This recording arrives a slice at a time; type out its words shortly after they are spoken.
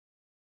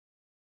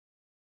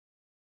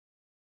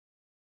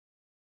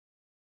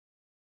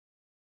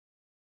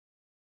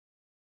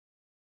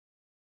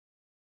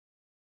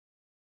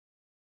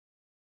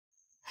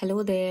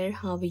Hello there,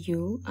 how are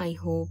you? I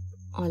hope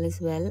all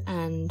is well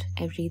and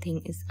everything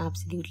is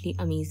absolutely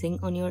amazing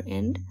on your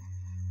end.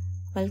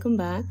 Welcome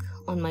back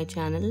on my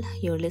channel.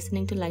 You're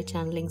listening to Light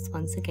Channelings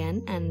once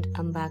again, and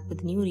I'm back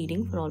with a new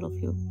reading for all of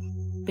you.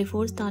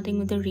 Before starting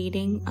with the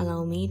reading,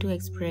 allow me to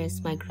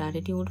express my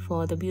gratitude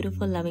for the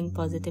beautiful, loving,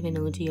 positive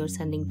energy you're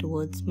sending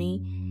towards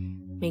me.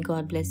 May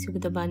God bless you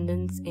with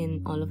abundance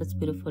in all of its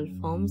beautiful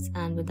forms,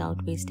 and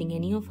without wasting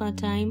any of our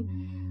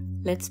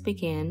time, let's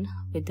begin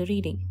with the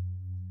reading.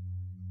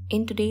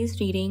 In today's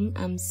reading,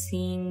 I'm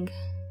seeing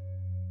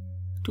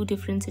two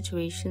different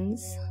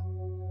situations,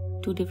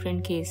 two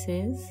different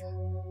cases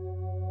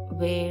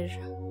where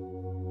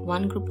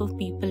one group of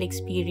people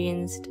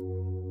experienced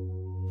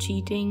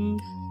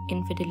cheating,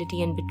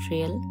 infidelity and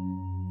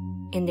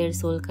betrayal in their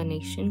soul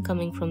connection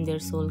coming from their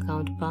soul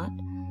counterpart,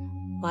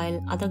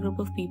 while other group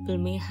of people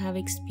may have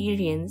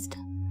experienced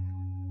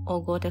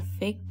or got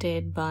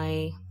affected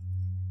by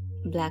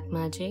black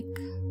magic,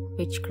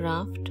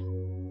 witchcraft,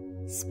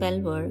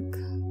 spell work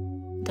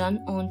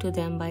done onto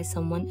them by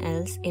someone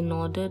else in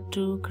order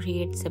to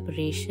create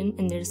separation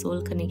in their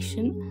soul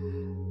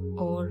connection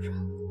or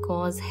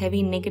cause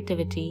heavy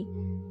negativity,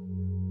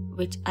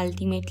 which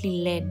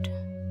ultimately led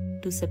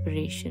to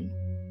separation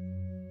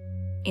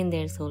in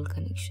their soul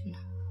connection.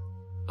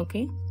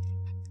 Okay?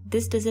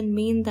 This doesn't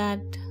mean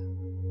that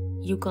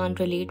you can't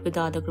relate with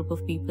the other group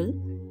of people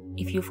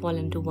if you fall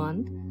into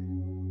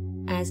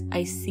one, as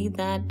I see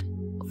that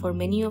for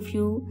many of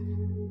you,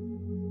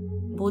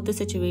 both the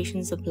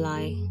situations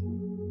apply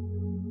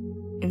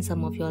in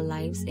some of your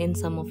lives, in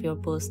some of your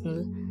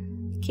personal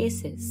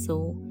cases.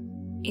 So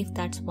if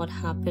that's what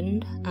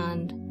happened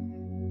and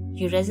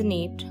you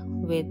resonate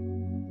with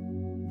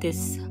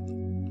this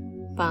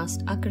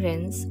past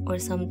occurrence or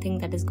something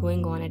that is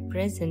going on at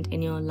present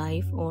in your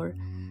life or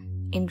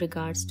in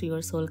regards to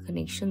your soul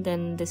connection,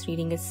 then this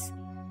reading is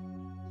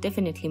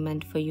definitely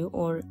meant for you,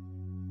 or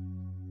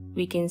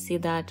we can say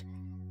that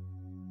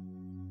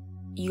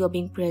you are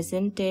being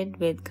presented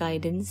with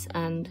guidance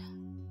and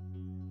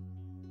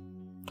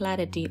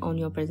clarity on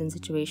your present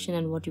situation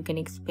and what you can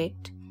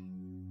expect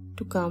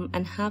to come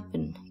and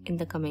happen in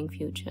the coming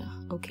future.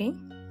 Okay?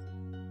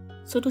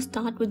 So to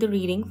start with the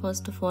reading,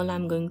 first of all,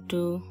 I'm going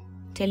to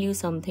tell you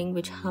something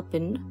which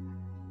happened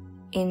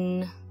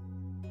in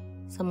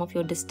some of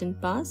your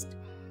distant past.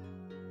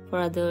 For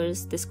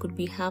others, this could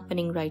be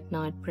happening right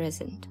now at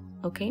present.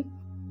 Okay?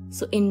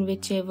 So in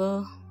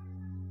whichever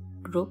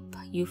group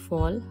you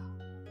fall,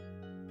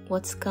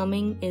 what's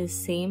coming is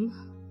same,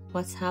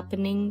 what's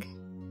happening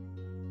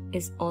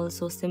is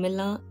also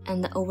similar,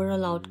 and the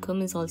overall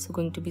outcome is also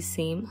going to be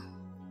same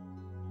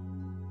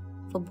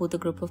for both the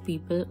group of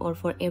people or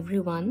for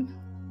everyone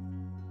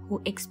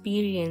who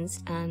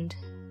experienced and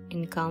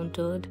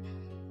encountered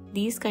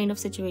these kind of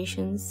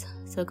situations,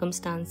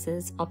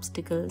 circumstances,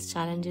 obstacles,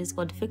 challenges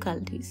or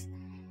difficulties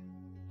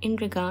in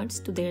regards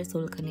to their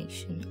soul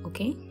connection.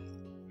 Okay?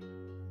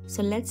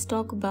 So let's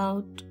talk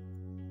about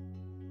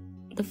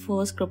the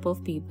first group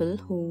of people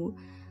who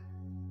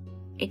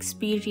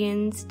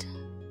experienced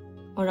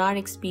or are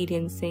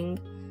experiencing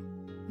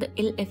the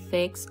ill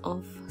effects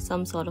of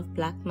some sort of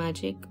black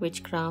magic,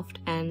 witchcraft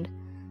and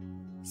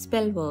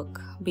spell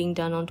work being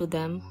done onto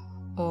them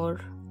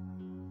or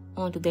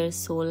onto their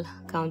soul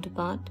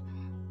counterpart,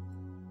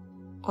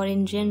 or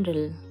in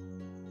general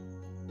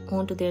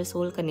onto their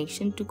soul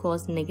connection to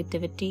cause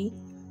negativity,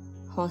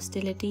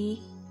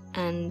 hostility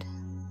and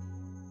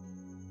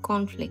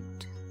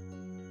conflict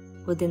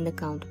within the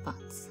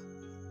counterparts.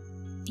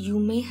 You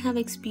may have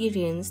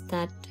experienced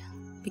that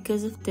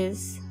because of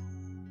this,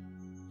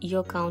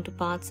 your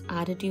counterpart's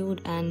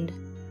attitude and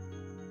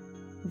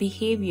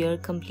behavior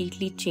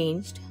completely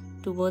changed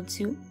towards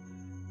you.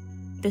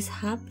 This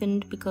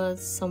happened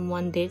because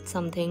someone did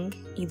something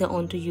either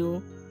onto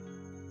you,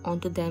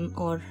 onto them,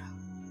 or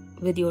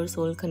with your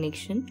soul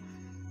connection.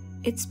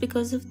 It's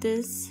because of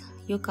this,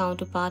 your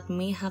counterpart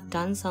may have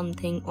done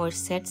something or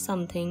said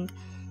something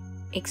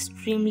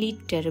extremely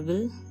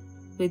terrible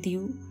with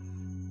you.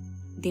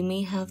 They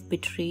may have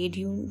betrayed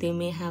you, they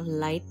may have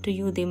lied to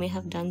you, they may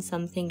have done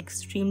something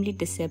extremely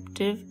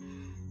deceptive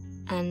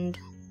and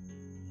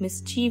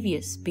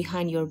mischievous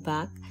behind your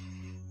back.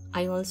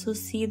 I also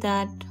see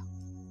that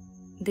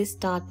they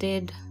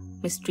started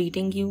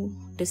mistreating you,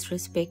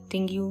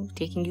 disrespecting you,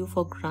 taking you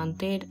for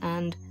granted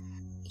and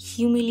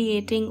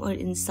humiliating or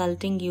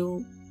insulting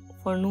you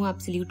for no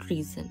absolute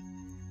reason.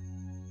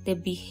 Their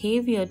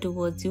behavior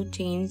towards you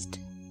changed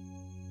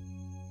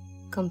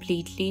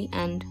completely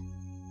and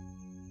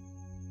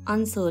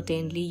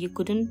uncertainly. You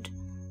couldn't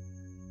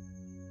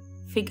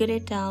figure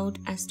it out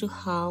as to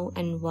how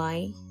and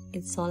why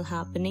it's all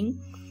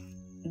happening.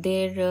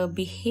 Their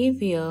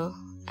behavior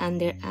and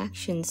their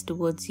actions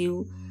towards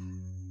you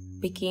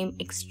became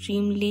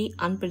extremely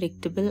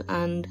unpredictable,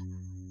 and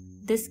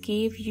this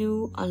gave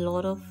you a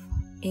lot of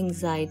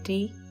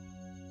anxiety,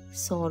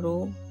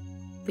 sorrow,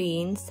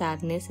 pain,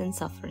 sadness and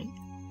suffering.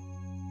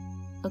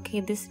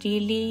 Okay, this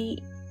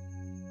really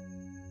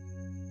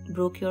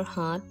broke your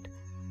heart.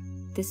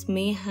 This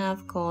may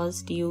have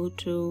caused you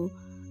to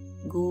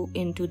go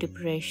into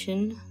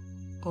depression,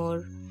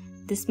 or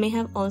this may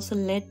have also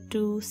led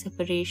to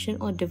separation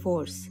or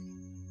divorce.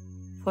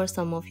 For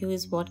some of you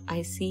is what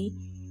I see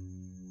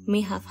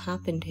may have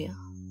happened here.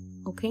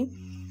 Okay,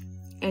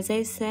 as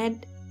I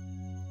said,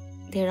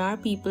 there are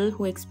people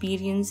who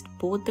experienced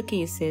both the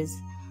cases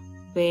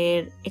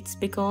where it's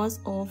because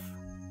of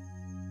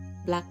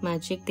black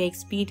magic they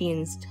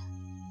experienced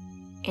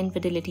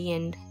infidelity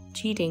and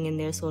cheating in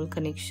their soul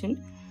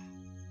connection.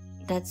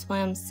 That's why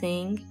I'm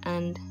saying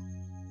and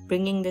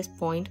bringing this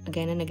point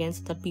again and again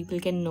so that people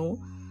can know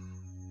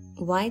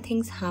why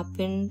things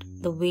happened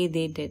the way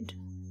they did.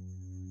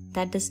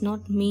 That does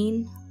not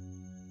mean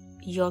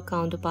your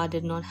counterpart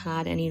did not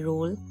have any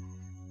role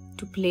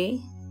to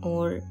play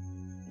or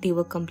they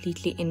were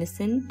completely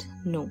innocent.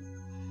 No.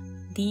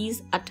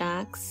 These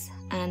attacks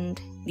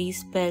and these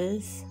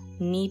spells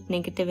need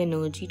negative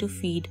energy to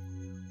feed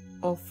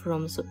off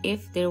from. So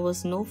if there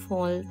was no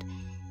fault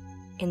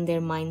in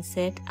their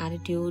mindset,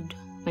 attitude,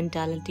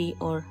 mentality,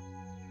 or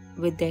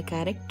with their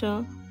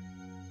character,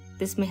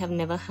 this may have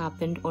never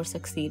happened or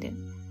succeeded.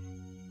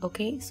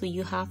 Okay, so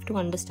you have to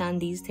understand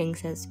these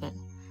things as well.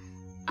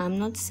 I'm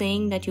not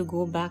saying that you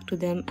go back to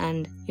them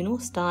and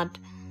start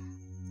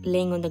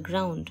laying on the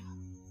ground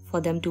for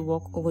them to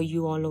walk over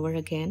you all over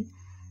again.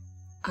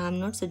 I'm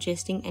not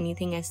suggesting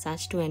anything as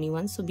such to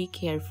anyone, so be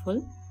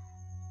careful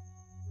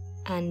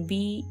and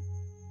be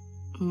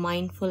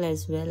mindful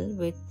as well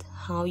with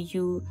how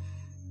you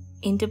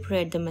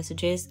interpret the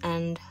messages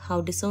and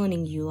how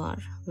discerning you are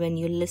when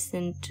you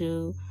listen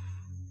to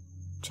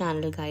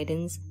channel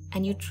guidance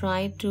and you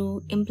try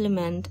to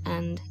implement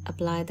and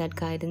apply that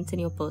guidance in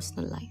your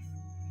personal life.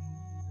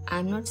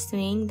 I'm not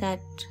saying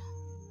that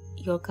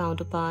your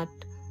counterpart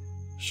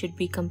should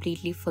be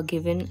completely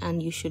forgiven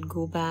and you should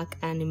go back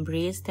and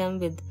embrace them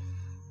with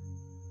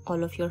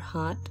all of your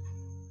heart.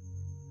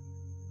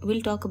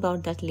 We'll talk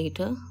about that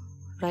later.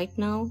 Right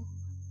now,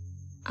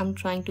 I'm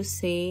trying to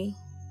say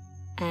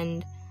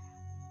and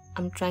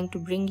I'm trying to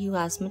bring you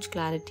as much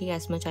clarity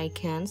as much I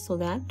can so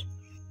that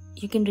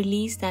you can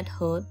release that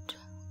hurt,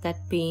 that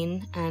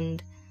pain,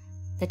 and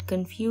that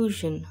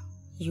confusion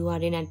you are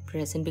in at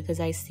present, because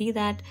I see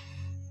that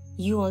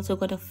you also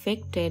got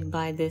affected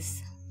by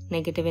this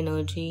negative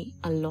energy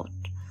a lot.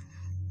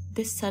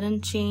 This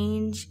sudden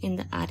change in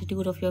the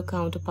attitude of your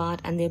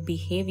counterpart and their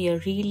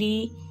behavior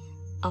really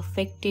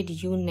affected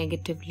you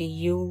negatively.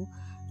 You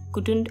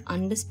couldn't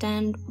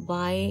understand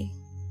why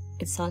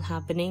it's all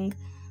happening,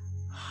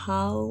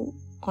 how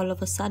all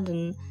of a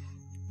sudden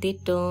they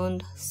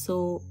turned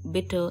so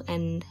bitter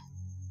and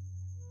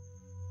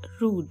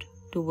rude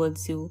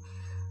towards you,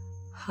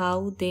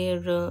 how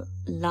their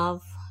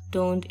love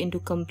turned into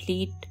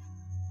complete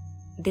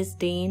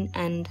disdain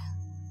and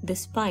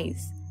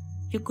despise.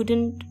 You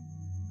couldn't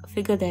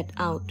figure that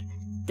out.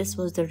 This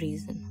was the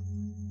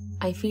reason.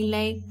 I feel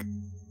like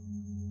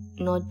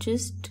not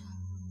just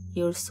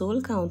your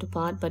soul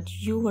counterpart,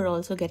 but you were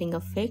also getting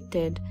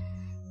affected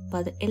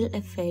by the ill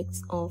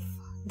effects of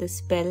the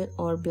spell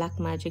or black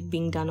magic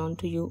being done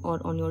onto you or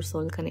on your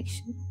soul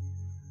connection.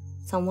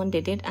 Someone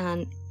did it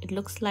and it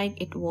looks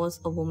like it was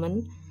a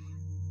woman.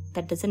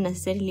 That doesn't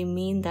necessarily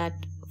mean that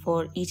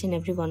for each and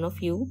every one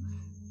of you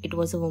it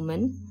was a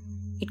woman.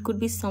 It could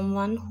be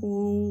someone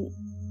who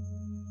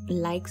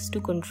likes to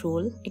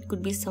control. It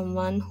could be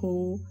someone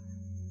who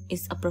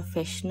is a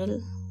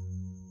professional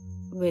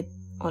with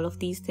all of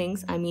these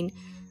things. I mean,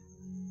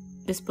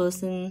 this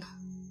person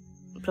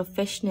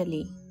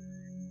professionally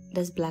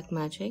does black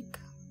magic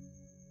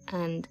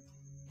and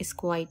is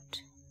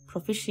quite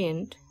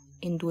proficient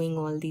in doing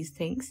all these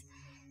things.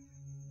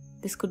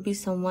 This could be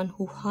someone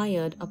who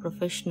hired a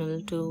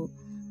professional to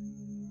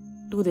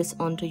do this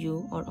onto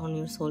you or on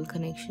your soul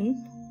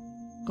connection.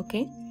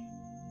 Okay,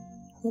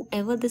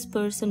 whoever this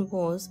person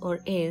was or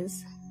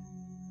is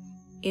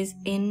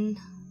in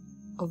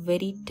a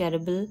very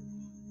terrible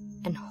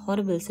and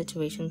horrible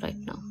situation right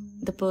now.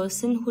 The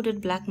person who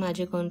did black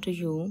magic onto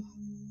you,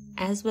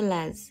 as well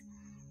as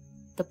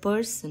the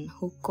person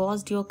who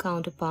caused your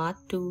counterpart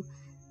to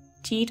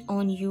cheat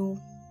on you,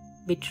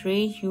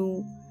 betray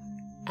you,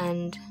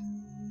 and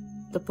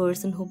the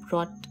person who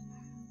brought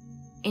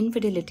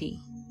infidelity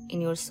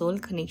in your soul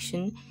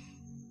connection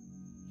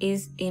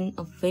is in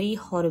a very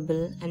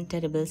horrible and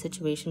terrible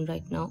situation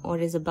right now, or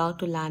is about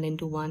to land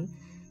into one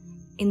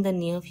in the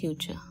near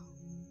future.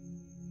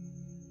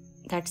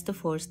 That's the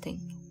first thing.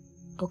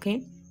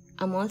 Okay,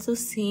 I'm also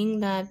seeing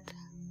that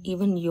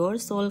even your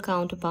soul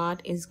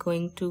counterpart is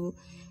going to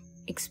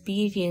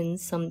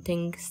experience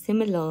something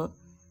similar,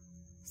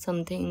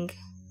 something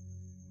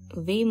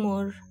way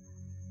more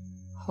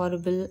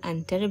horrible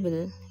and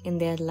terrible in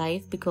their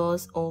life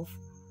because of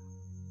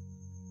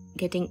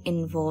getting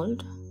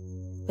involved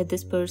with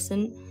this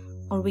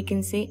person, or we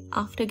can say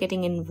after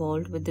getting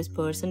involved with this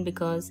person,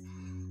 because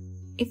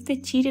if they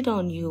cheated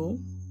on you,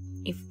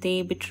 if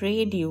they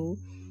betrayed you,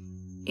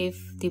 if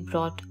they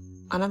brought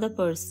another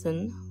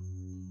person,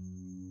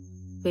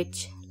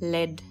 which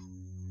led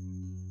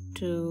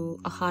to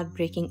a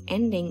heartbreaking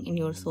ending in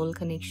your soul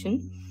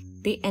connection,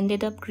 they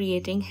ended up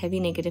creating heavy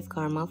negative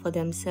karma for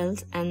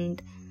themselves,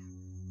 and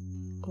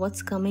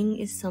what's coming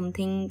is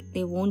something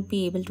they won't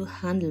be able to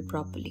handle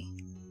properly.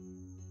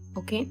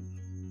 Okay?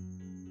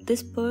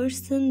 This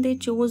person they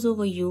chose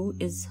over you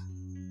is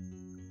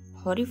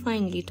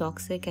horrifyingly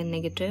toxic and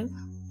negative.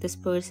 This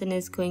person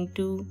is going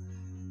to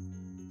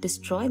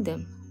destroy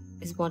them,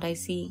 is what I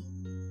see.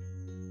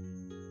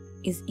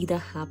 Is either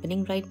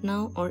happening right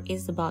now or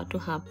is about to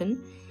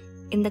happen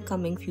in the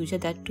coming future,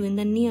 that too in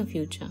the near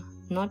future.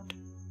 Not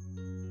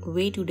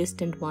way too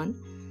distant one,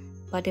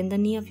 but in the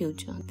near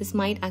future. This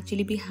might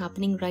actually be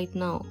happening right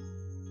now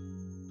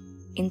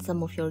in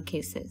some of your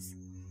cases.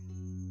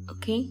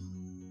 Okay?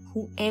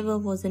 Whoever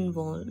was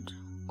involved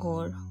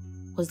or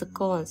was the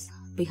cause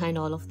behind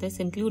all of this,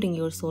 including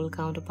your soul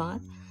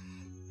counterpart,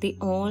 they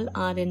all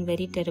are in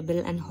very terrible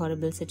and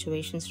horrible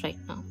situations right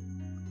now.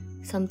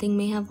 Something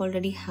may have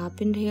already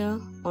happened here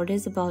or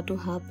is about to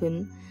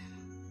happen,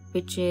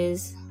 which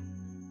is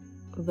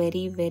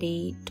very,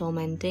 very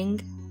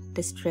tormenting,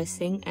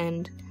 distressing,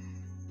 and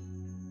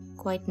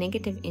quite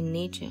negative in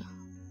nature.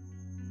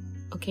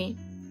 Okay?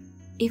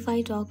 If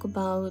I talk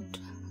about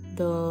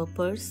the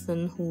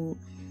person who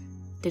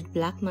did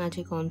black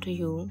magic onto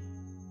you,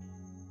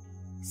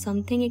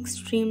 something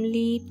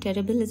extremely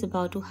terrible is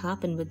about to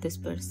happen with this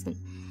person.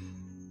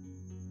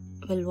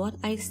 Well, what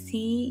I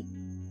see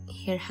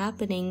here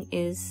happening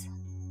is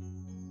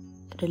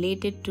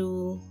related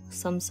to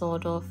some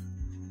sort of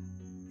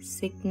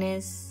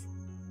sickness,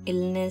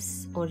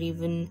 illness, or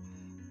even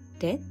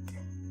death.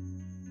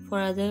 For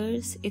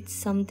others, it's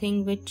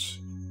something which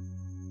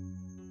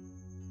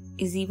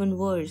is even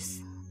worse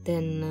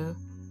than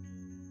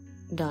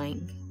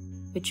dying,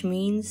 which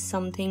means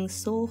something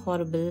so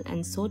horrible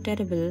and so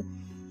terrible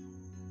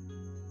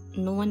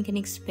no one can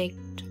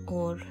expect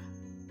or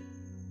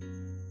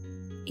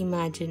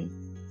imagine,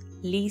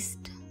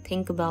 least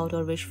think about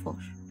or wish for.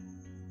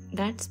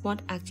 That's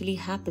what actually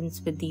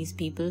happens with these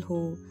people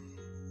who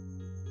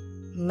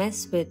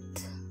mess with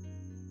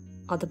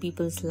other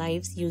people's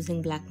lives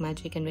using black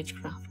magic and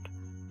witchcraft.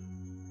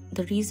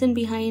 The reason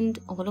behind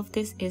all of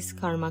this is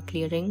karma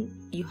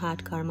clearing. You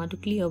had karma to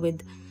clear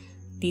with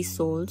these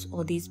souls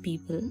or these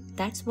people.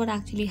 That's what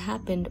actually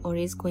happened or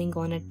is going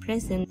on at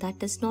present. That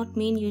does not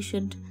mean you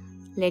should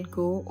let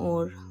go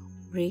or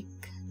break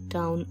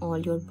down all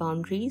your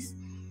boundaries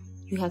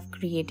you have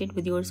created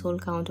with your soul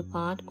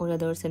counterpart or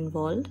others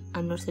involved.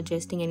 I'm not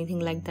suggesting anything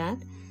like that.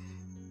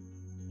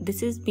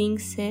 This is being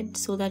said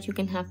so that you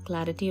can have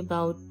clarity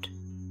about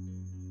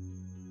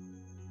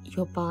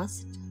your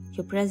past,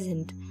 your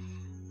present,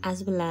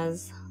 as well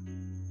as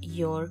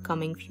your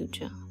coming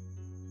future.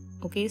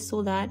 Okay,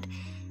 so that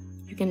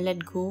you can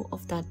let go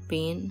of that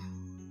pain,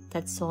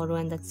 that sorrow,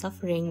 and that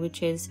suffering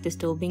which is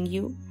disturbing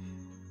you,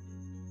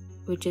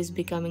 which is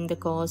becoming the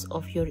cause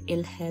of your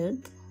ill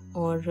health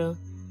or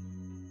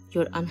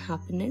your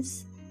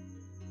unhappiness.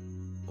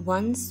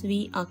 Once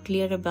we are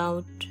clear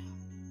about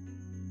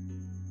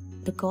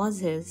the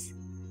causes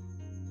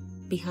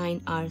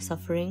behind our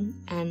suffering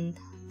and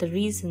the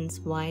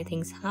reasons why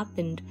things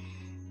happened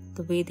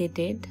the way they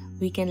did,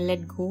 we can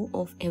let go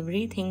of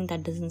everything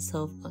that doesn't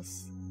serve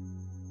us.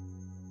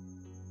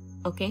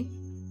 Okay?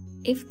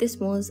 If this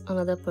was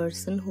another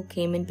person who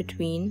came in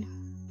between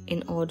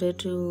in order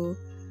to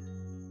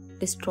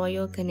destroy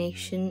your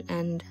connection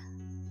and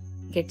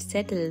get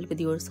settled with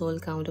your soul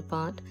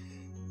counterpart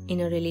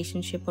in a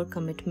relationship or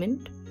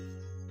commitment,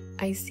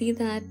 I see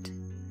that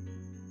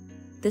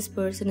this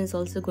person is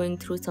also going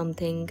through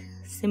something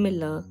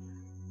similar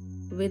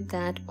with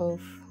that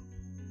of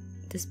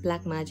this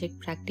black magic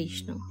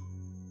practitioner.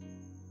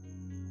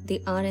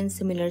 They are in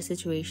similar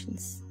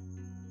situations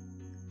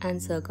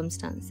and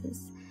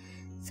circumstances.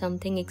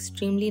 Something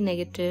extremely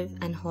negative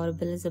and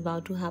horrible is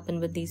about to happen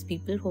with these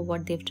people for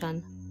what they've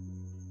done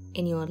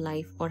in your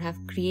life or have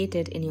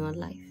created in your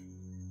life.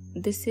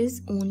 This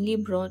is only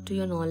brought to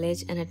your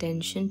knowledge and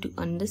attention to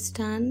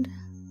understand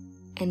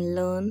and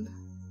learn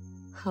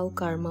how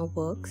karma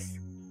works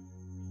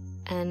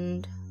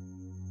and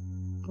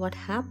what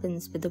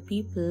happens with the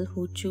people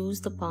who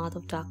choose the path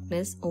of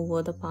darkness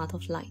over the path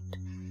of light.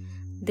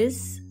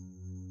 This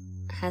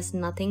has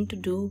nothing to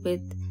do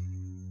with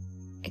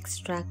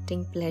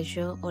extracting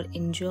pleasure or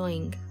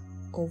enjoying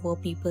over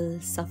people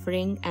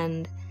suffering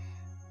and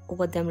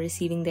over them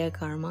receiving their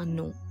karma.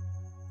 No,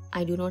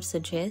 I do not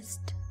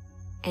suggest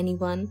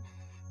anyone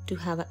to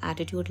have an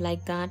attitude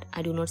like that.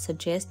 I do not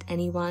suggest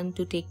anyone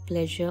to take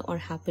pleasure or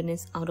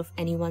happiness out of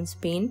anyone's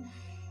pain,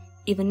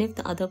 even if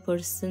the other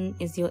person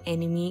is your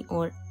enemy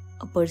or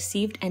a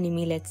perceived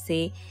enemy, let's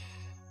say,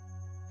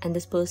 and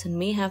this person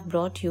may have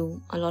brought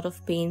you a lot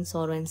of pain,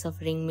 sorrow, and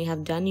suffering, may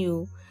have done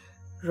you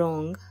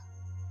wrong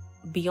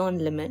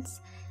beyond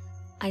limits.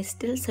 I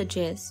still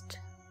suggest,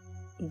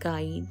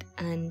 guide,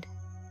 and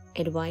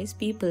advise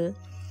people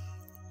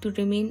to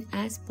remain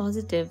as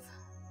positive,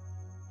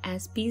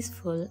 as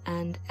peaceful,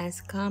 and as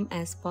calm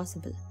as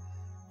possible,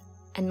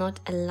 and not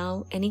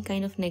allow any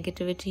kind of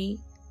negativity,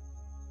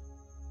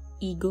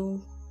 ego,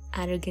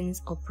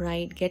 arrogance, or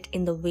pride get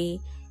in the way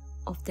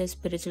of their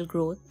spiritual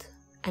growth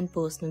and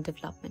personal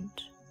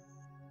development.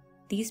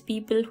 These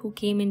people who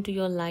came into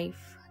your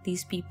life,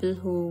 these people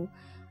who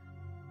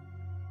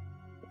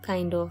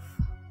kind of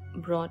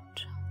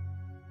brought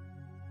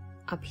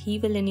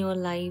upheaval in your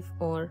life,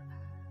 or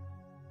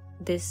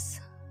this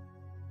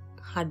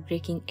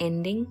heartbreaking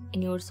ending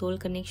in your soul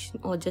connection,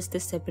 or just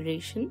this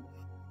separation,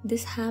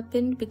 this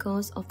happened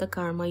because of the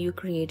karma you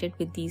created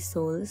with these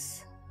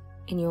souls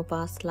in your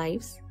past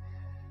lives,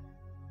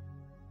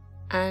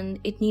 and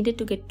it needed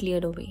to get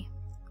cleared away.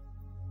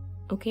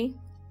 Okay?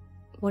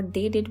 What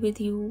they did with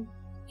you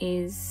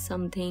is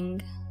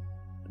something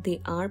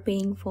they are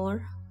paying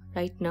for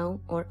right now,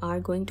 or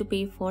are going to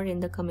pay for in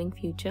the coming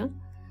future.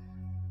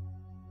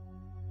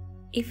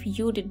 If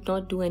you did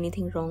not do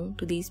anything wrong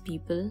to these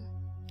people,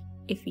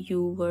 if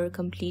you were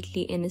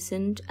completely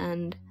innocent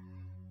and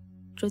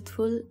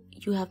truthful,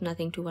 you have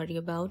nothing to worry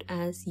about,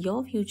 as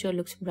your future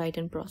looks bright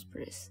and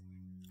prosperous.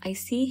 I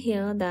see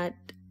here that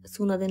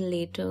sooner than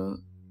later,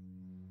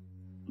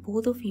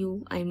 both of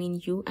you, I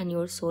mean you and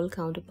your soul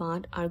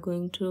counterpart, are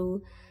going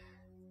to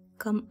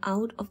come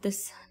out of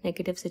this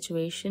negative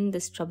situation,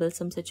 this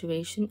troublesome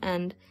situation,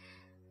 and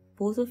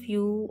both of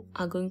you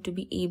are going to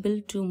be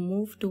able to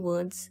move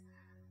towards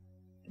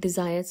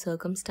desired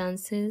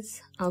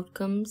circumstances,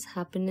 outcomes,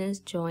 happiness,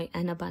 joy,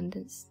 and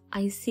abundance.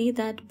 I see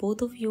that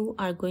both of you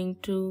are going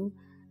to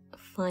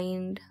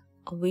find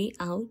a way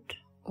out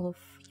of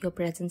your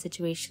present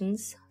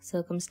situations,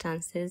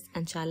 circumstances,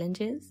 and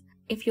challenges.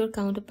 If your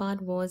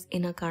counterpart was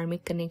in a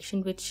karmic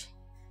connection which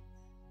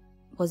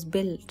was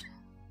built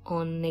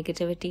on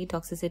negativity,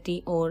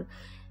 toxicity, or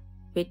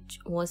which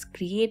was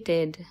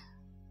created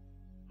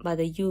by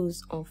the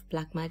use of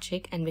black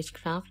magic and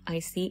witchcraft, I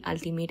see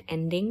ultimate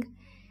ending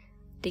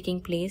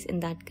taking place in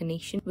that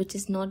connection, which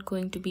is not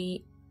going to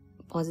be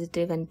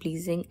positive and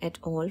pleasing at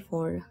all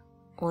for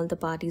all the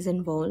parties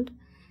involved.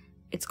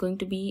 It's going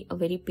to be a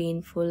very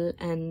painful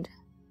and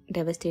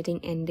devastating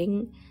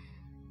ending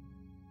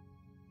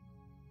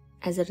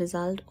as a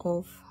result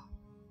of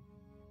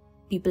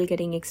people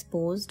getting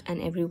exposed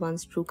and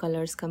everyone's true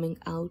colors coming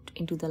out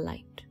into the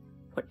light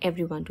for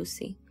everyone to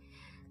see.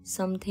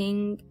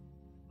 Something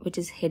which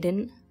is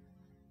hidden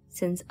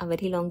since a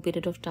very long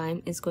period of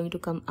time is going to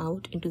come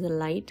out into the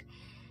light.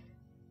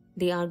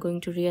 They are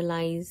going to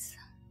realize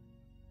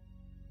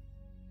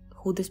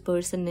who this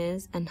person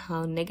is and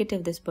how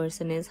negative this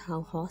person is,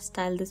 how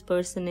hostile this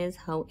person is,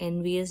 how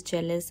envious,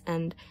 jealous,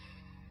 and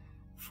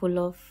full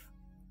of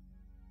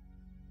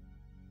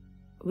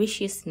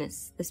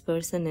viciousness this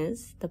person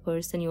is, the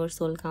person your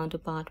soul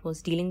counterpart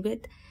was dealing with,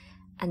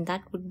 and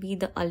that would be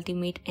the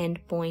ultimate end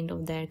point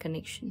of their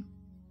connection.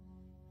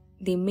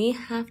 They may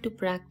have to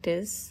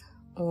practice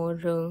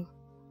or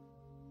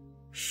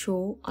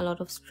show a lot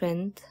of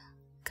strength,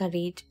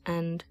 courage,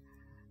 and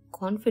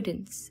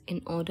confidence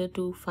in order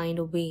to find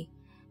a way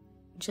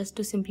just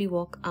to simply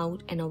walk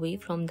out and away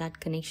from that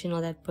connection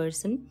or that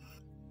person.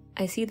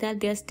 I see that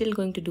they are still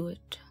going to do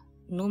it,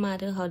 no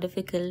matter how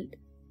difficult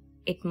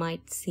it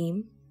might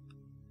seem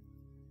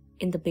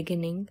in the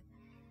beginning,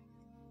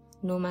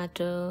 no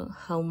matter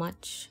how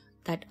much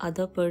that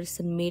other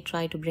person may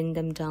try to bring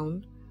them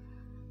down,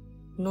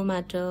 no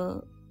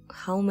matter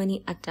how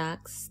many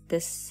attacks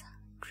this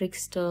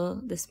trickster,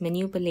 this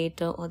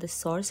manipulator, or this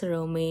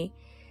sorcerer may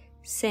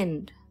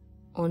send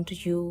onto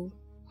you,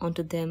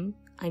 onto them,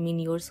 I mean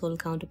your soul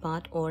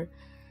counterpart, or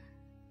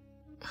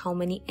how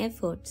many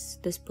efforts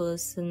this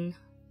person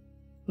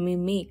may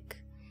make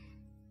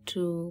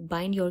to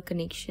bind your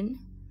connection.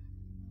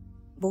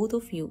 Both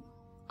of you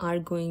are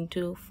going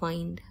to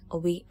find a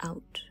way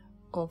out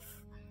of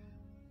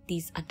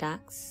these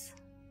attacks,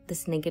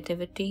 this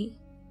negativity,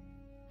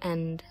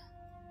 and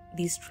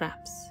these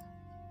traps.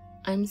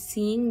 I'm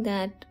seeing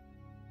that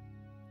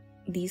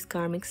these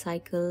karmic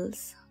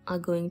cycles are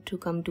going to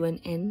come to an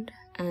end,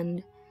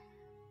 and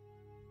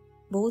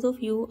both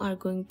of you are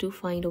going to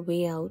find a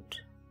way out.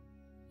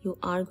 You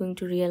are going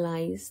to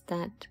realize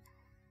that,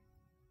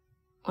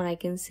 or I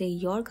can say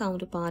your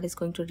counterpart is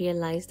going to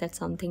realize that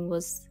something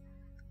was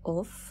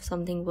off,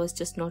 something was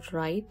just not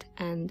right,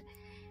 and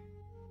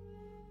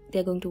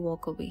they're going to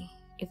walk away.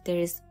 If there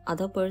is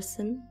other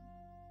person,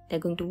 they're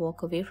going to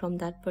walk away from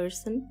that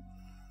person.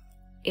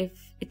 If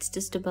it's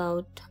just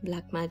about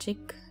black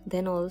magic,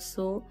 then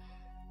also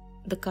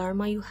the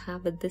karma you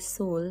have with this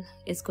soul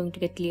is going to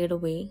get cleared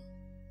away.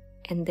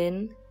 And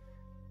then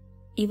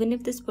even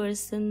if this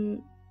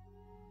person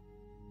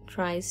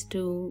tries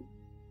to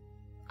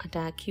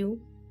attack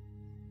you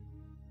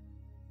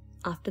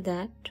after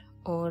that,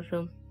 or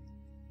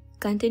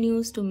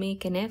continues to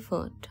make an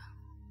effort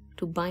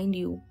to bind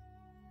you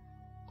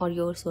or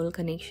your soul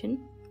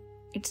connection,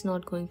 it's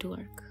not going to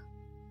work.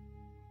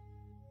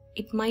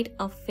 It might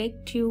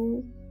affect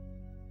you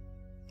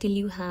till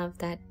you have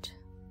that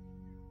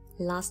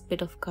last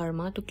bit of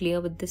karma to clear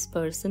with this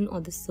person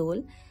or the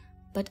soul,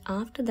 but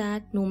after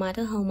that, no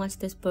matter how much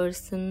this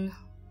person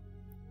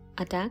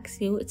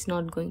attacks you, it's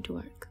not going to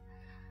work.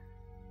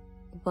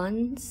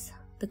 Once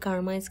the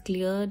karma is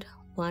cleared,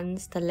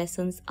 once the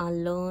lessons are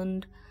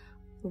learned,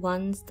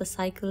 once the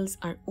cycles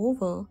are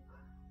over,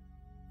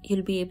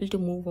 you'll be able to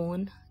move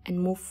on and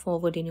move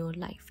forward in your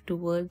life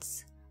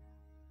towards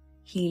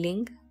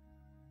healing,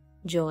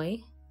 joy,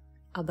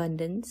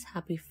 abundance,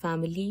 happy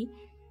family,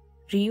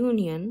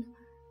 reunion,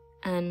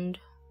 and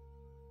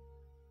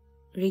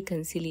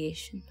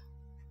reconciliation.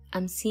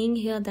 I'm seeing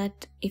here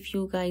that if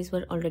you guys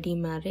were already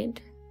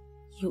married,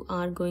 you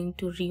are going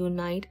to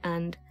reunite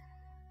and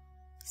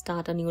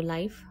start a new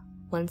life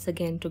once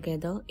again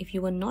together. If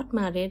you were not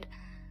married,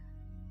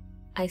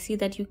 I see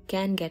that you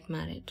can get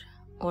married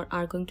or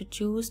are going to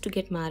choose to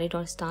get married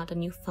or start a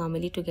new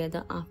family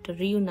together after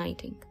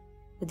reuniting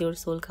with your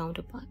soul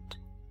counterpart.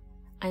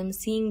 I am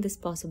seeing this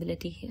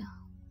possibility here.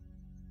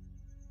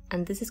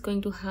 And this is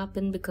going to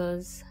happen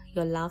because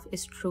your love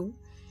is true.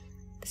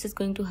 This is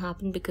going to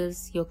happen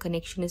because your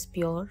connection is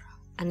pure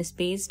and is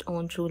based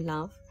on true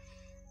love.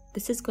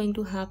 This is going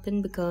to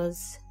happen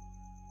because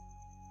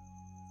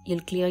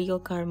you'll clear your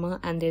karma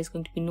and there's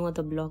going to be no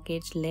other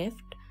blockage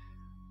left,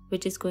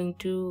 which is going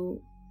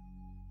to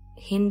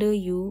hinder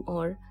you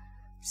or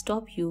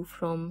stop you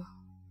from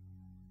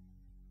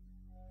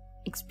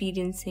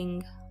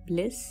experiencing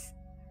bliss,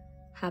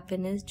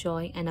 happiness,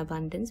 joy, and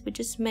abundance, which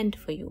is meant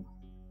for you,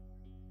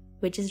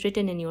 which is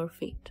written in your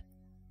fate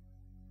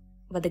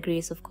by the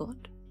grace of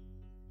God.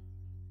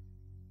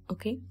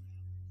 Okay?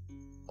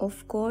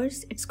 Of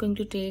course, it's going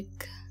to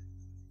take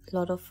a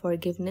lot of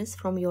forgiveness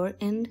from your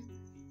end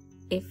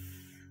if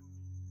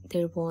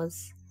there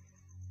was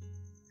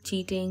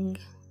cheating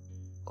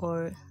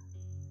or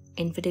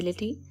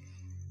infidelity.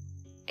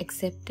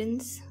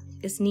 Acceptance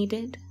is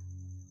needed.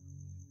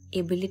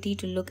 Ability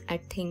to look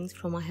at things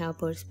from a higher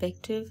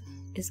perspective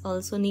is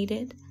also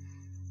needed.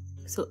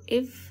 So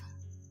if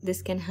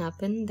this can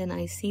happen, then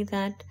I see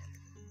that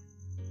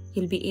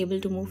you'll be able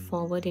to move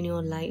forward in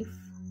your life.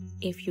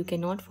 If you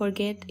cannot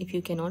forget, if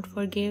you cannot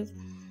forgive,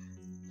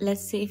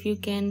 let's say if you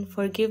can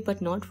forgive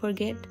but not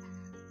forget,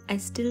 I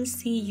still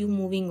see you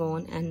moving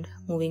on and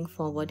moving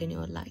forward in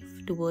your life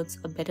towards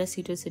a better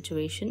suited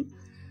situation,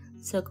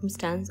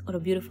 circumstance, or a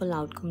beautiful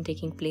outcome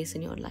taking place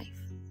in your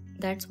life.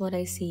 That's what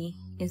I see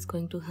is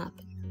going to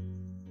happen.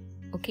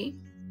 Okay?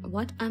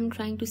 What I'm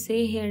trying to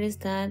say here is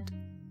that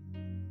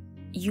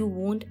you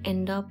won't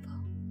end up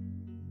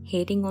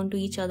hating onto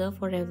each other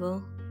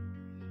forever.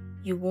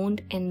 You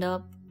won't end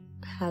up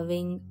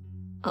having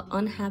an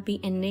unhappy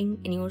ending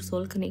in your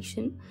soul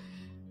connection.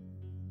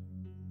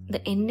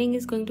 The ending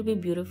is going to be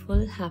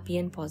beautiful, happy,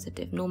 and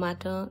positive. No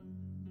matter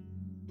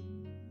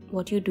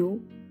what you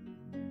do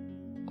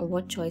or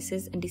what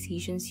choices and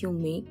decisions you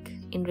make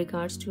in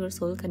regards to your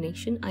soul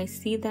connection, I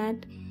see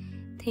that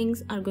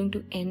things are going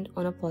to end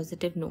on a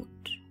positive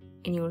note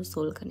in your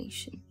soul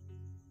connection.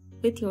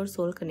 With your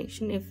soul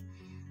connection, if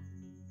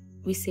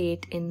we say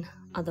it in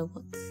other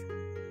words.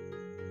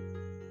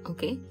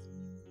 Okay?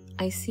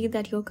 I see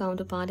that your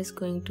counterpart is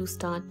going to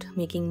start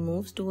making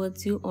moves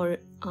towards you or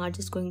are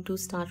just going to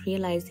start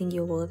realizing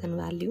your worth and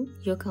value.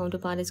 Your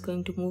counterpart is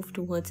going to move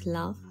towards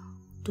love,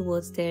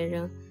 towards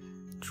their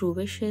true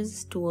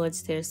wishes,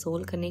 towards their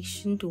soul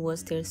connection,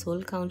 towards their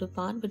soul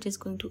counterpart, which is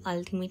going to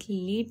ultimately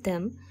lead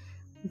them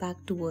back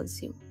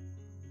towards you.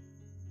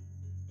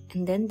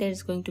 And then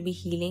there's going to be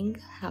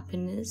healing,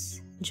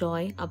 happiness,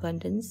 joy,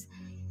 abundance,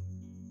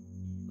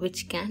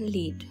 which can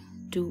lead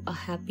to a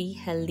happy,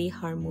 healthy,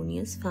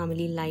 harmonious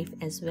family life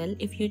as well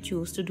if you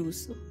choose to do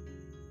so.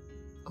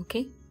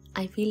 Okay?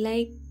 I feel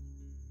like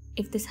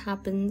if this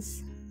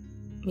happens,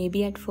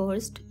 maybe at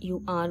first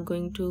you are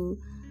going to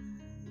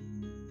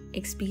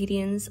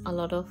experience a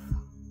lot of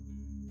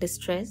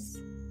distress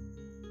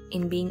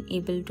in being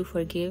able to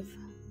forgive,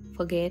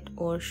 forget,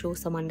 or show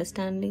some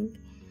understanding.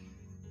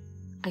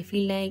 I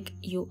feel like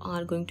you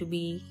are going to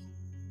be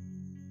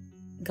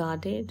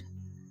guarded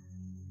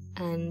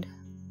and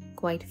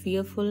quite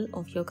fearful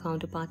of your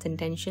counterpart's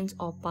intentions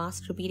or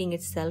past repeating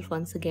itself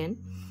once again.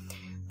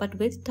 But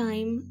with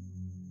time,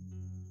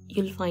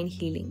 you'll find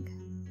healing.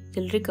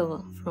 You'll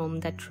recover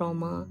from that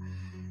trauma,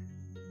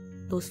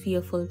 those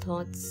fearful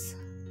thoughts,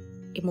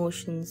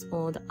 emotions,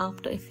 or the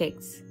after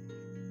effects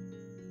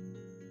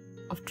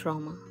of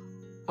trauma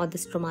or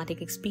this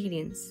traumatic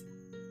experience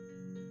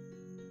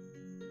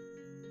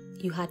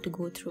you had to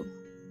go through.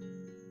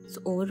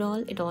 So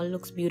overall, it all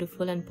looks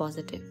beautiful and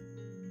positive.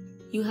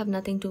 You have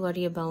nothing to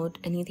worry about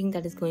anything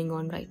that is going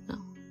on right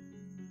now.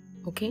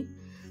 Okay?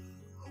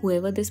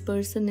 Whoever this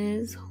person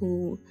is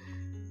who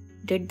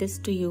did this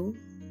to you,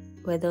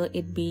 whether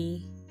it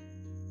be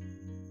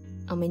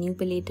a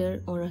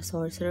manipulator or a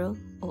sorcerer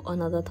or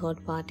another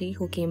third party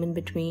who came in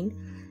between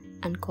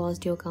and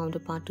caused your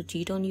counterpart to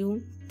cheat on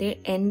you, their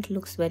end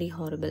looks very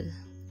horrible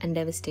and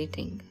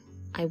devastating.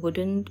 I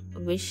wouldn't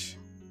wish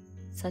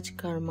such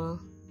karma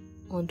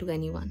onto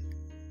anyone.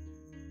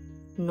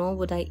 Nor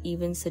would I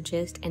even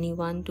suggest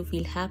anyone to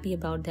feel happy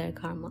about their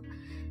karma.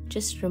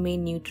 Just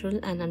remain neutral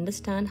and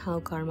understand how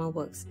karma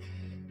works.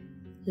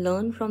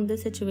 Learn from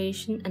this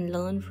situation and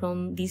learn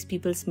from these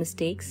people's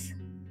mistakes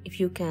if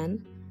you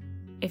can,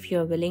 if you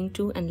are willing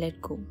to, and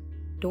let go.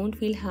 Don't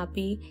feel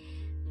happy,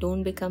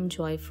 don't become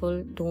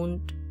joyful,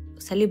 don't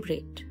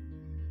celebrate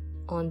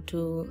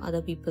onto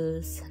other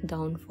people's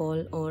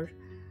downfall or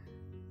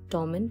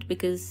torment,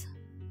 because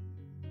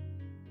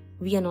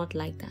we are not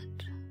like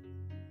that.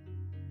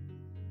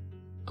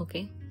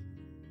 Okay,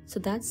 so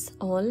that's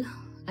all.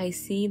 I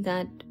see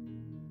that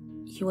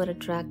you are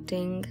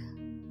attracting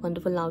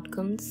wonderful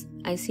outcomes.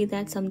 I see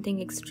that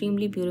something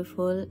extremely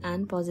beautiful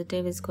and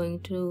positive is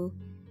going to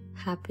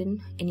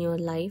happen in your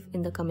life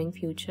in the coming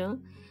future.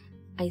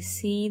 I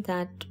see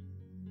that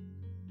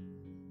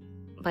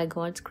by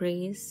God's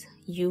grace,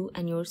 you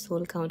and your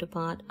soul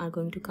counterpart are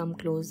going to come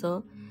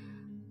closer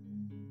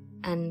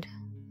and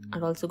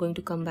are also going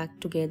to come back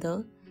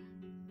together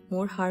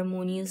more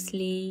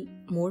harmoniously,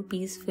 more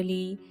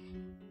peacefully,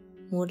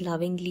 more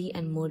lovingly,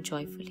 and more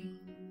joyfully.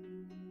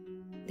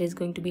 There's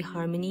going to be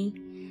harmony,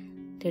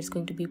 there's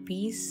going to be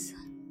peace.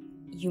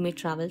 You may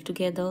travel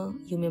together,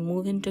 you may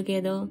move in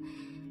together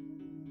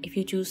if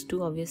you choose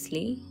to,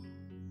 obviously.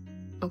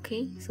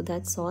 Okay, so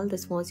that's all.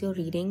 This was your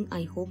reading.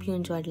 I hope you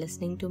enjoyed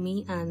listening to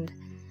me and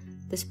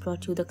this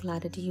brought you the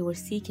clarity you were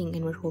seeking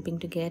and were hoping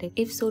to get it.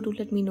 If so, do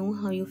let me know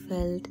how you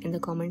felt in the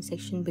comment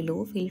section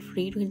below. Feel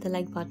free to hit the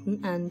like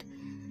button and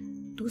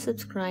do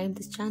subscribe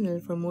this channel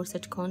for more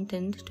such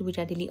content to be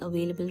readily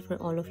available for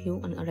all of you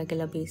on a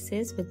regular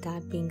basis. With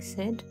that being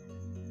said,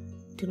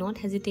 do not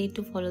hesitate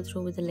to follow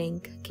through with the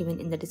link given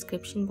in the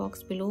description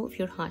box below if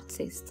your heart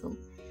says so.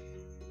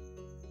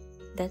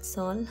 That's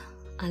all.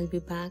 I'll be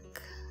back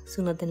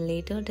sooner than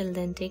later. Till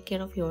then, take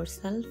care of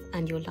yourself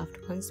and your loved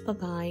ones. Bye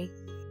bye.